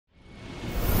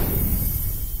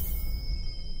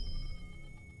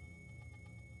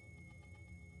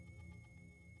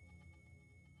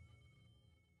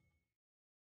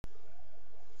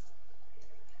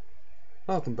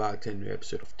Welcome back to a new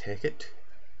episode of Tekkit.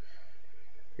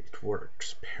 It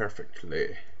works perfectly.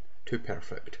 Too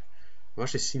perfect. I've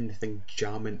actually seen the thing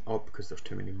jamming up because there's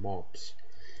too many mobs.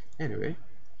 Anyway,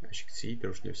 as you can see,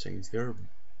 there's no signs there.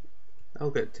 I'll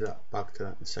get to that, back to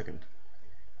that in a second.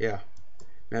 Yeah.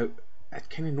 Now, I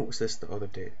kind of noticed this the other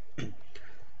day.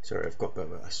 Sorry, I've got a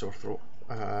bit of a sore throat.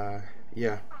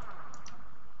 Yeah.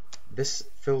 This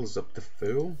fills up the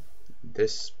full.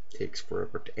 This takes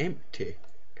forever to empty.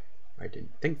 I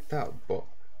didn't think that, but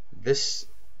this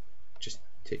just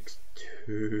takes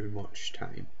too much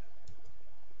time.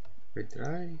 Wait, did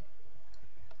I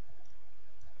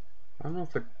don't know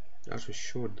if I actually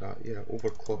showed that. Yeah,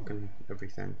 overclocking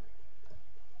everything.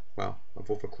 Well, I've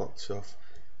overclocked stuff.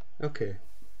 Okay,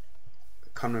 I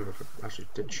can't remember if I actually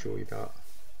did show you that.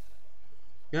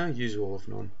 Yeah, usual of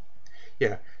none.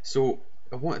 Yeah, so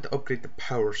I wanted to upgrade the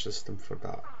power system for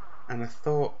that, and I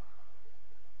thought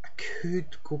I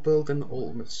could go build an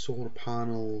ultimate solar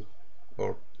panel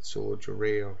or solar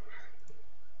array, or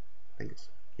I think it's,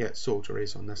 yeah, solar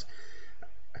arrays on this.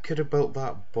 I could have built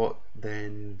that, but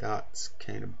then that's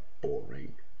kind of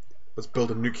boring. Let's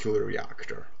build a nuclear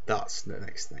reactor. That's the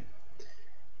next thing.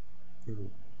 Ooh,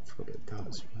 I forgot about that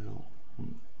as well.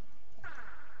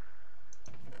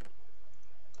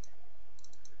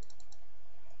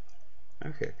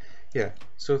 Okay, yeah,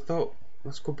 so I thought,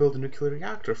 let's go build a nuclear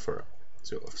reactor for it.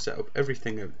 So I've set up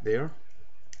everything out there.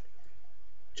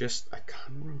 Just, I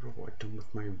can't remember what I've done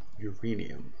with my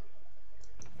uranium.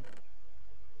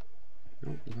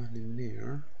 Nope, not in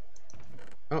there.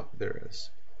 Oh, there it is.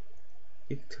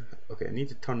 Okay, I need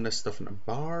to turn this stuff into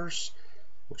bars,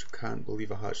 which I can't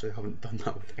believe I actually haven't done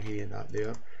that with any of that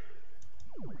there.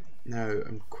 Now,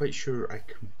 I'm quite sure I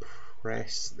can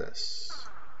press this.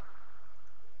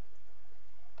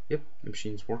 Yep, the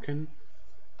machine's working.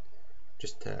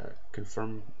 Just to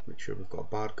confirm, make sure we've got a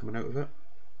bar coming out of it.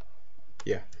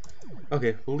 Yeah.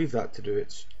 Okay, we'll leave that to do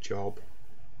its job.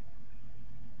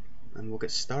 And we'll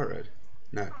get started.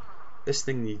 Now, this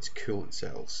thing needs coolant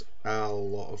cells. A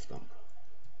lot of them.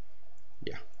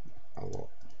 Yeah, a lot.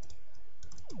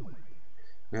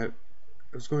 Now,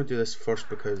 I was going to do this first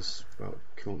because, well,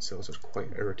 coolant cells are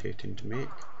quite irritating to make.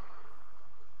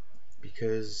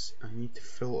 Because I need to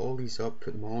fill all these up,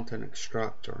 put them all into an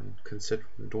extractor, and considering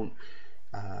they don't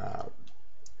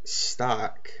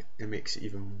stack, it makes it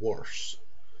even worse.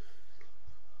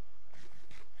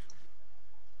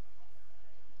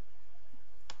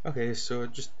 Okay, so I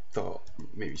just thought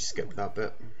maybe skip that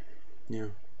bit. Yeah,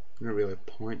 not really a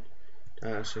point. Do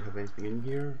I actually have anything in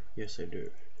here? Yes, I do.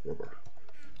 Rubber.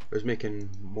 I was making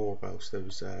more whilst I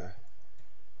was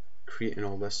creating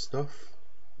all this stuff.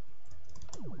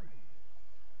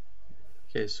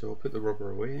 Okay, so I'll put the rubber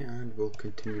away and we'll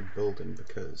continue building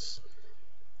because,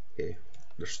 hey,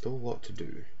 there's still a lot to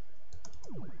do.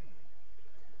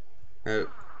 Now,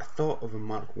 I thought of a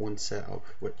Mark 1 setup,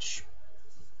 which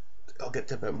I'll get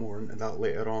to a bit more into that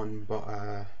later on, but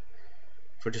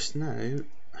for just now,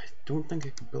 I don't think I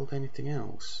could build anything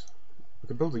else. I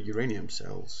could build the uranium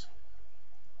cells.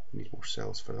 I need more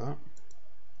cells for that.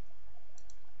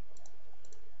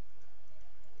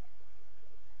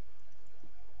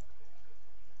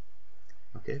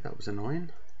 Okay, that was annoying.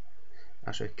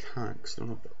 Actually, I can't because I don't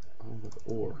have the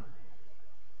ore.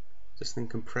 Is this thing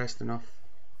compressed enough?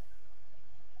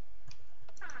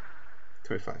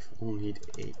 25. Only need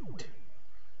 8.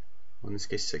 Well, in this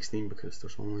case 16 because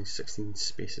there's only 16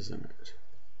 spaces in it.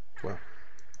 Well,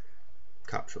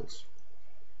 capsules.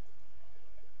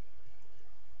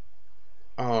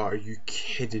 Oh, are you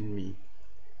kidding me?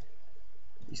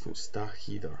 These don't stack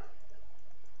either.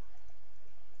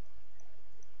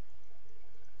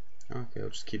 Okay, I'll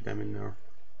just keep them in there.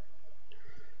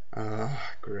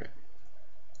 Great.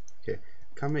 Okay,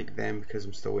 can't make them because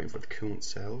I'm still waiting for the coolant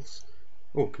cells.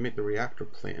 Oh, can make the reactor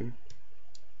plating.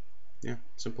 Yeah,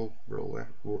 simple little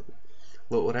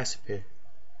recipe.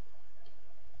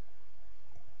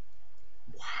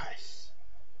 Why?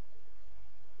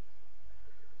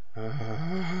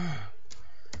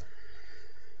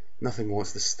 Nothing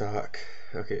wants to stack.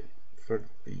 Okay, for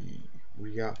the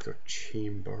reactor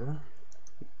chamber,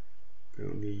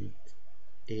 we'll need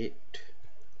 8.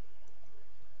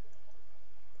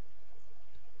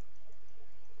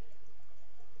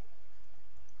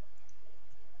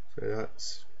 So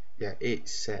that's, yeah, 8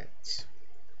 sets.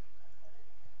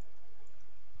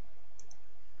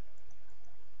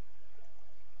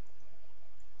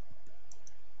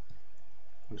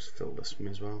 I'll just fill this one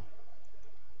as well.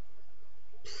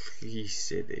 Please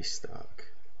say they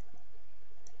stack.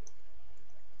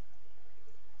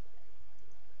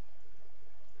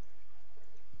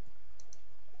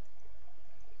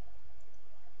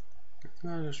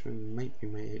 actually might be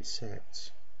my 8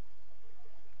 sets.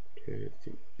 2,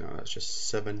 3, no, that's just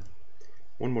 7.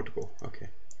 One more to go. Okay.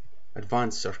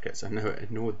 Advanced circuits. I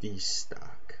know these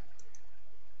stack.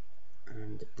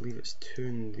 And I believe it's 2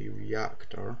 in the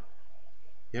reactor.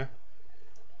 Yeah?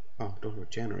 Oh, don't have a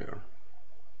generator.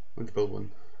 I want to build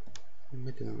one. I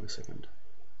might do that in a second.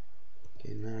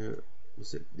 Okay, now,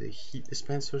 was it the heat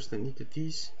dispensers that needed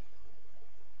these?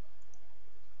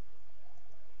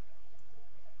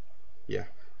 Yeah,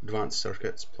 advanced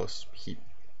circuits plus heat.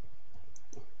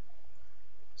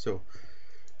 So,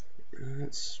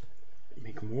 let's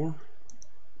make more.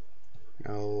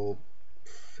 I'll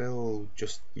fill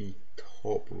just the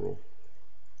top row.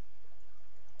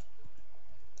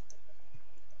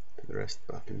 Put the rest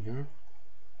back in here.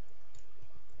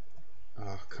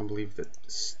 I can't believe that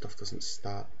stuff doesn't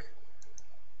stack.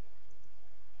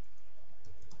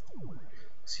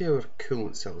 See how our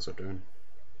coolant cells are doing.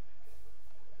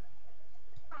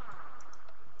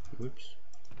 Whoops.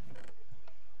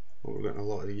 Oh, we're getting a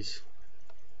lot of these.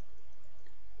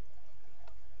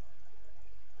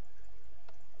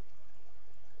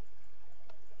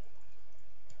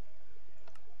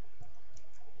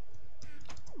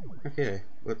 Okay,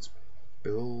 let's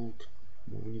build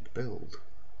what we need to build.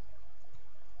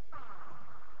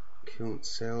 Coolant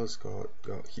cells got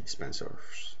heat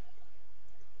dispensers.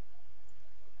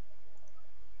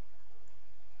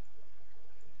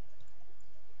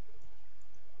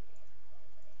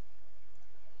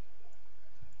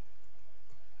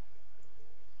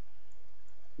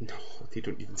 No, they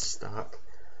don't even stack.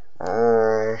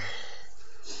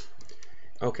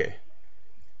 Okay.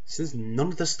 Since none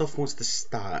of this stuff wants to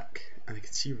stack, and I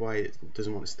can see why it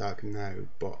doesn't want to stack now,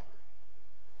 but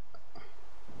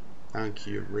thank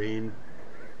you, rain.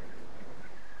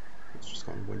 It's just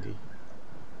gotten windy.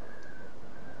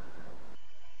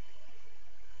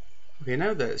 Okay,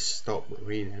 now that it's stopped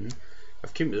raining,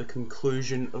 I've come to the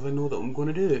conclusion of I know what I'm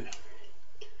going to do.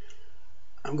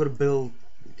 I'm going to build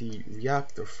the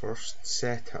reactor first,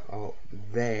 set it up,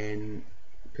 then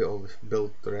build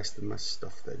the rest of my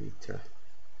stuff that I need to.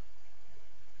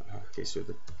 Okay, so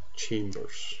the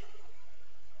chambers,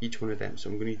 each one of them, so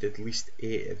I'm going to need at least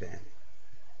 8 of them.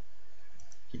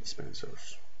 Heat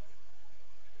dispensers.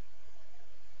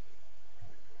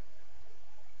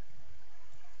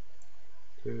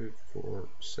 Two, 4,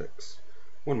 6.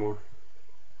 One more.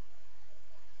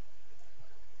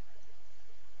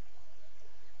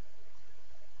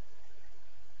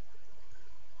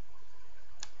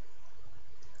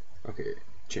 Okay,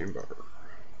 chamber.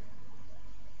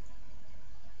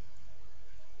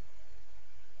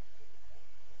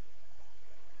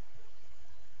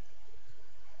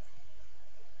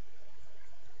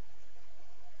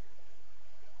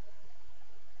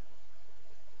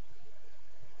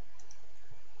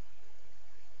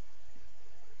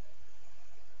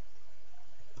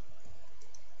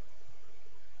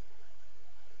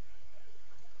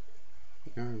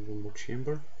 And one more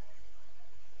chamber.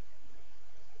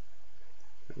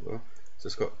 There we go. So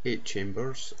it's got 8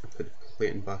 chambers. I put the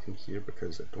plating back in here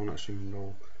because I don't actually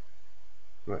know.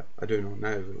 Well, I do know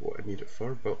now what I need it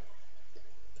for, but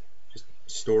just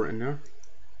store it in there.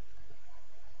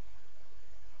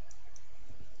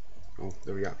 Oh,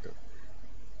 the reactor.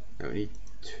 Now I need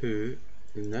 2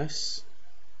 in this.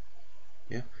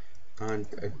 Yeah, and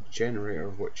a generator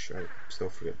which I still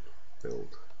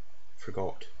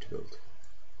forgot to build.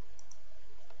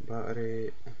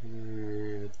 Battery,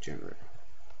 generator.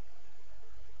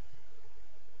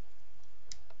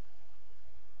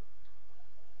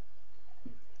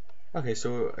 Okay,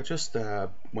 so I just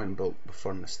went and built the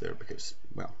furnace there because,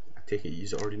 well, I take it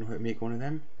you already know how to make one of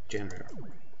them. Generator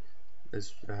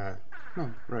is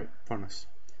no, right, furnace.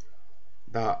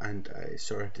 That, and I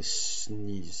sort of had to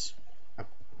sneeze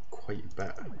quite a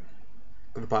bit.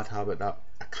 Got a bad habit that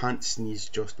I can't sneeze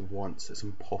just once, it's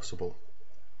impossible.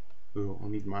 Ooh, I'll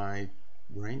need my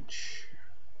wrench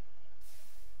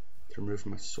to remove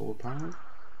my solar panel.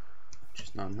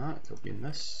 Just not in that, it'll be in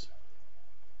this.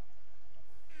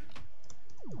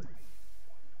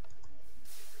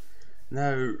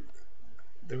 Now,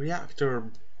 the reactor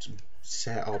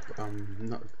setup, I'm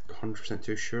not 100%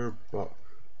 too sure, but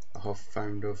I have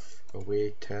found a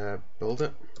way to build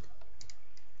it.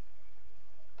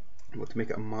 I want to make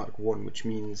it a Mark 1, which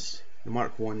means the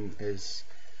Mark 1 is,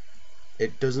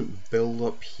 it doesn't build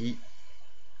up heat,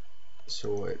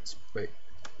 so it's like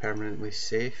permanently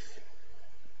safe.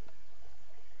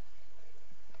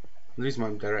 The reason why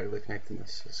I'm directly connecting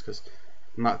this is because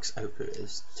max output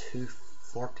is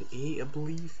 248, I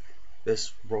believe.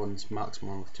 This runs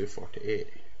maximum of 248.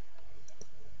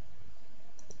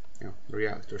 You know, the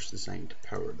reactor's designed to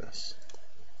power this.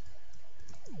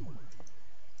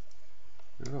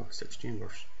 Oh, 6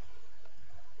 chambers.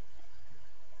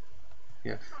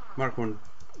 Yeah, mark one.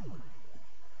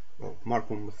 Well, mark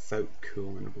one without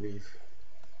cooling, I believe.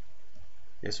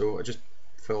 Yeah, so I just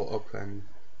fill it up and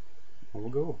on we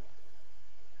go.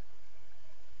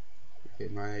 Okay,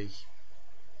 my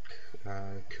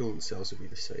coolant cells will be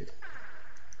this side.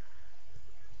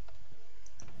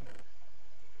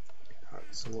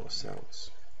 That's a lot of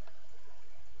cells.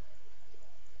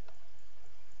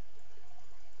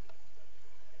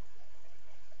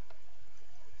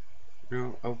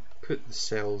 Now I'll put the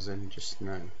cells in just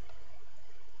now.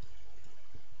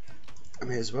 I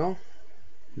may as well.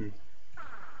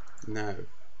 Now,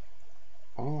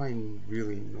 all I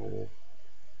really know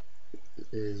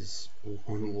is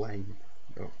one line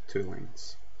of 2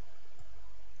 lines,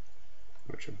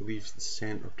 which I believe is the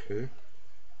center 2.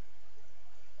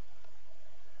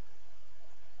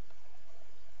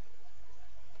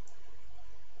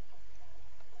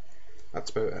 That's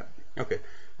about it. Okay,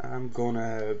 I'm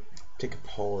gonna take a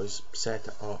pause, set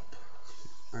it up,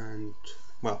 and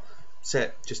well,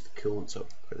 set just the coolants up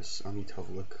because I need to have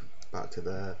a look back to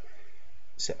the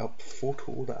setup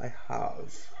photo that I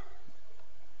have.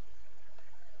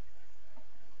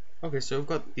 Okay, so I've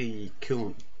got the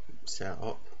coolant set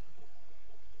up.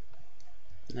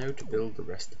 Now to build the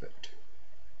rest of it,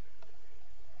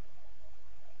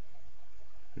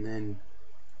 and then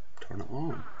turn it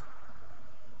on.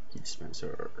 Heat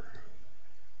dispenser.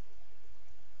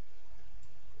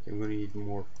 I'm going to need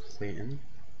more plating.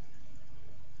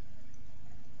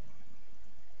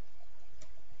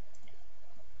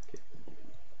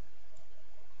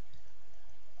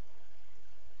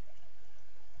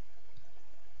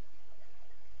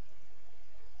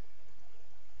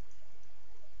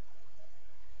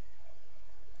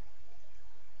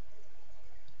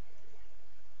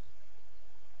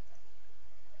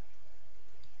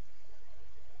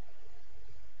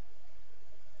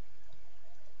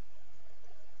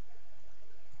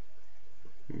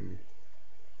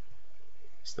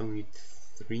 Still need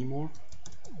 3 more.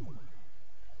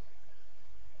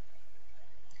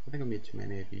 I think I made too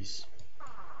many of these.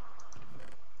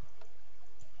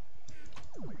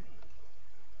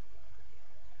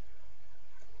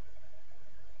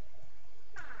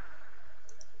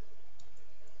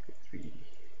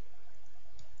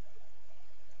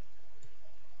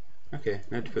 Okay,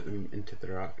 now to put them into the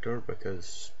reactor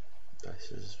because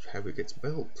this is how it gets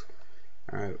built.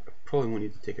 I probably won't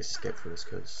need to take a skip for this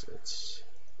because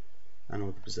I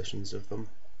know the positions of them.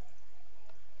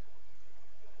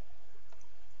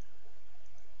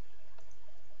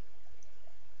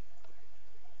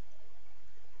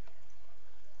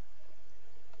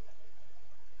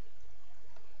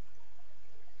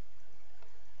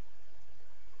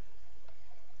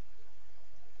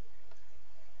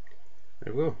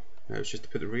 There we go. Now it's just to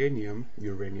put the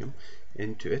uranium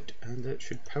into it and it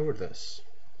should power this.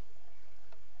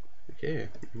 Okay,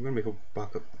 I'm going to go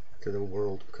back up to the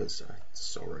world because I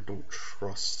don't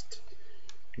trust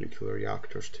nuclear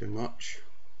reactors too much.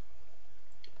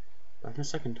 Back in a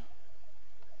second.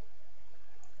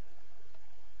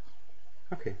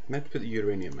 Okay, now to put the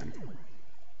uranium in.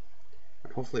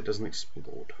 And hopefully it doesn't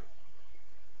explode.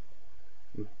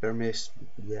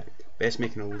 Best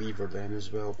making a lever then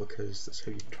as well because that's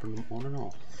how you turn them on and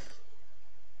off.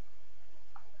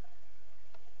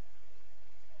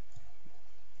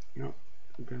 You know,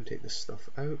 I'm going to take this stuff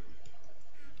out,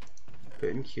 put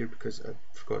it in here because I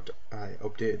forgot I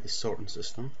updated the sorting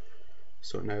system,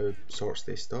 so it now sorts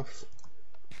this stuff.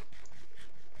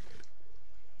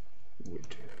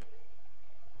 Wood.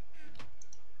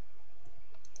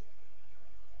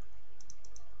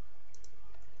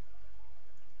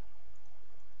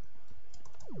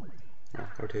 Oh,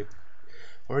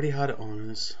 already had it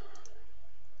on us.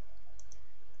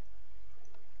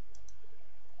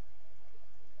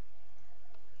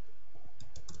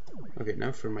 Okay,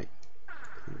 now for my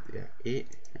 8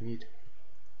 I need.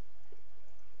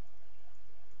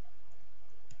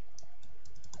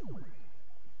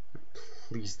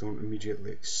 Please don't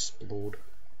immediately explode.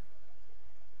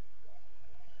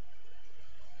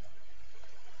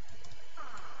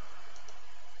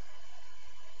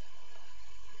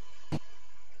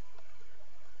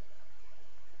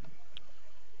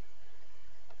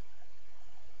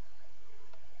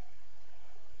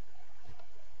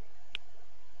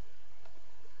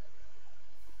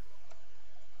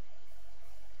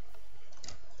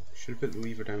 Should put the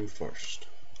lever down first.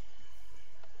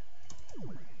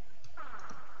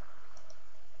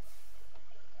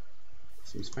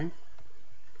 Seems fine.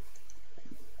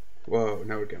 Whoa,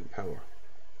 now we're getting power.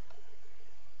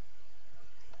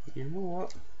 You know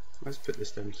what? Let's put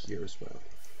this down here as well.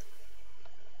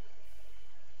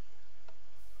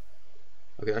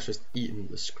 Okay, that's just eating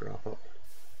the scrap up.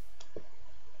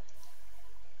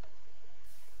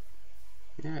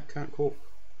 Yeah, it can't cope.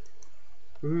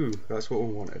 Ooh, that's what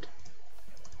we wanted.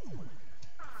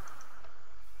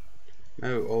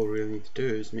 Now all we really need to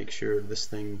do is make sure this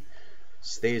thing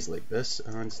stays like this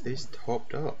and stays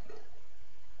topped up.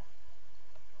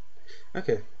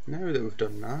 Okay, now that we've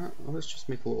done that, let's just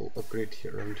make a little upgrade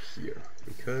here around here,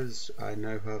 because I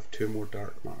now have 2 more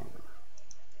dark matter.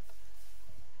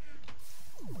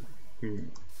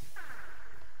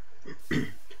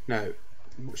 Now,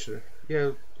 what should I...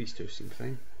 yeah, these two seem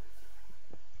fine.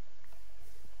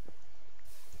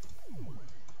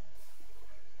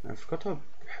 I forgot how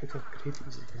to upgrade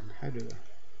these again. How do I?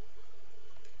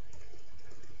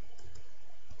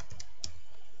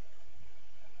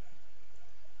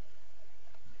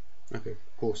 Okay,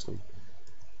 glowstone.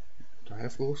 Do I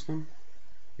have glowstone?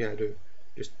 Yeah, I do.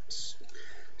 Just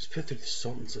put it through the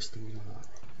sorting system, you know that.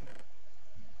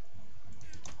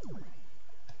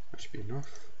 That should be enough.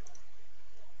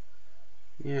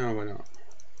 Yeah, why not?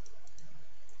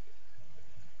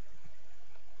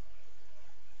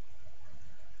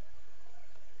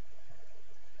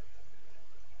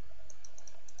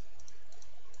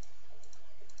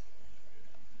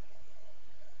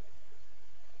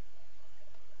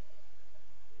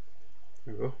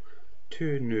 There we go.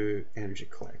 2 new energy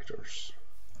collectors.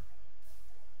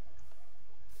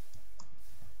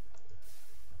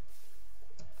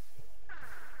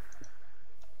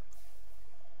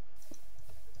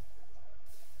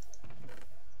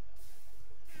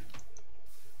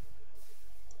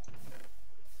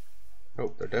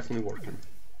 Oh, they're definitely working.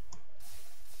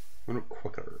 Why not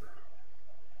quicker?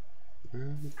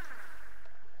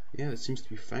 Yeah, it seems to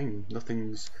be fine.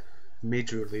 Nothing's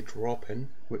majorly dropping,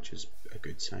 which is a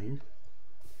good sign.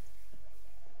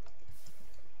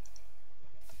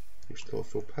 You're still at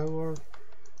full power.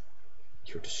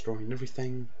 You're destroying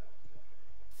everything.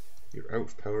 You're out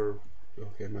of power.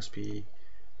 Okay, it must be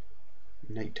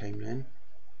night time then.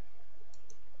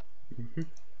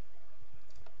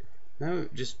 Now, I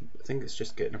think it's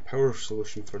just getting a power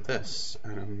solution for this,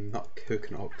 and I'm not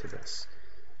hooking up to this.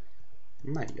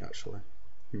 Might actually.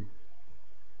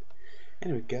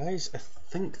 Anyway, guys, I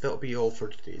think that'll be all for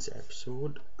today's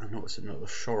episode. I know it's another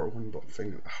short one, but I'm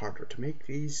finding it harder to make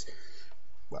these.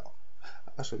 Well,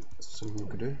 actually, something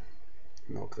we could do.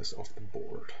 Knock this off the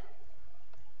board.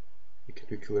 Make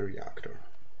a nuclear reactor.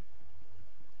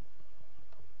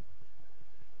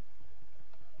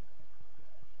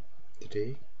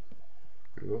 Today.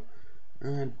 There we go.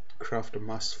 And craft a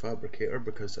mass fabricator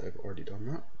because I've already done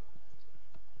that.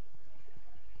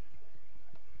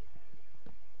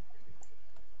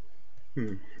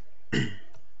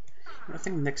 I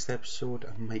think next episode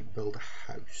I might build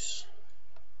a house.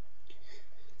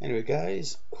 Anyway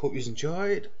guys, hope you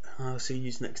enjoyed. I'll see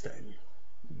you next time.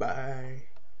 Bye.